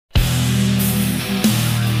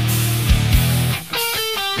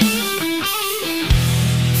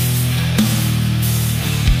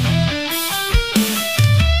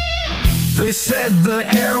said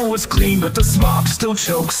the air was clean, but the smog still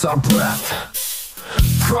chokes our breath.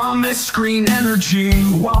 Promised green energy,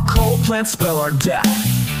 while coal plants spell our death.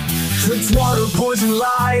 Drinks water, poison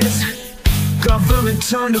lies. Government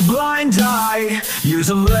turned a blind eye. Years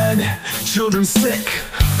of lead, children sick.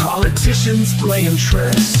 Politicians playing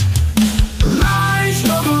tricks. Lies,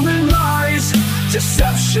 government lies.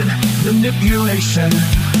 Deception, manipulation.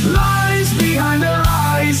 Lies behind their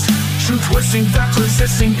eyes. Truth twisting, fact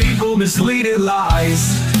resisting, people misleaded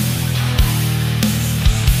lies.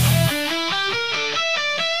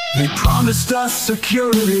 They promised us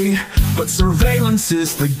security, but surveillance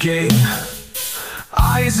is the game.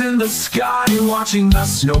 Eyes in the sky watching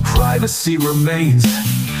us, no privacy remains.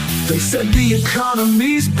 They said the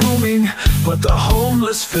economy's booming, but the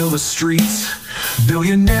homeless fill the streets.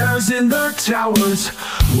 Billionaires in their towers,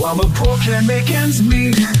 while the poor can't make ends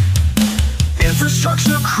meet.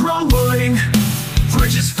 Infrastructure crumbling,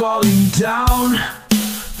 bridges falling down.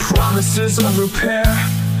 Promises of repair,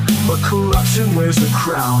 but corruption wears the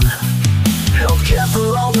crown. Healthcare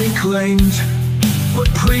for all reclaimed, but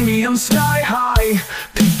premiums sky high.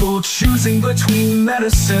 People choosing between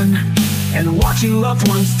medicine and watching loved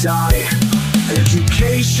ones die.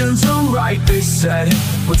 Education's a right, they said,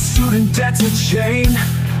 but student debt's a chain.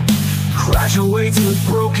 Graduates with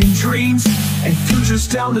broken dreams and futures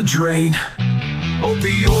down the drain.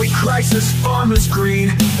 Opioid crisis, farmers' greed.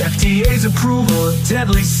 FDA's approval of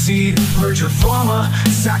deadly seed. Merger pharma,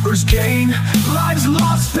 sackers gain. Lives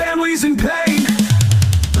lost, families in pain.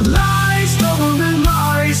 Lies, government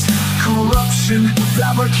lies. Corruption,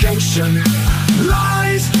 fabrication.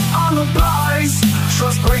 Lies, alibis.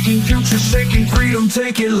 Trust breaking, future shaking, freedom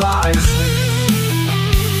taking lives.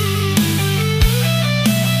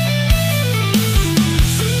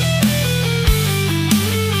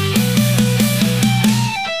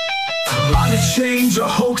 Change a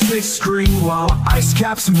hoax they scream, while ice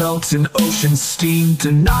caps melt and oceans steam.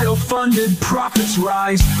 Denial funded, profits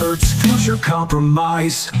rise, Earth's future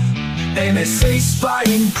compromise. NSA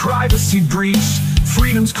spying, privacy breach,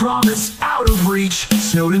 freedom's promise out of reach.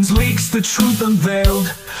 Snowden's leaks, the truth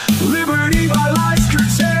unveiled, liberty by lies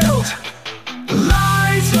curtailed.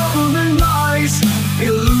 Lies, government lies,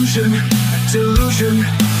 illusion, delusion.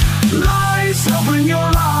 Lies, open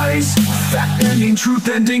your eyes. Fact ending, truth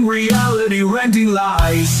ending, reality rending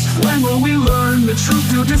lies. When will we learn the truth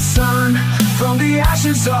to discern? From the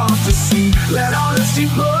ashes of the sea, let honesty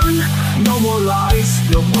burn. No more lies,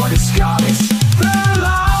 no more disguise. They're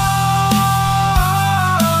lies.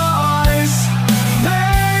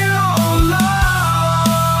 They all lie.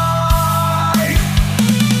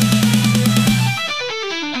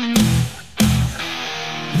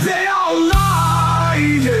 They all lie,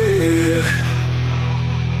 yeah.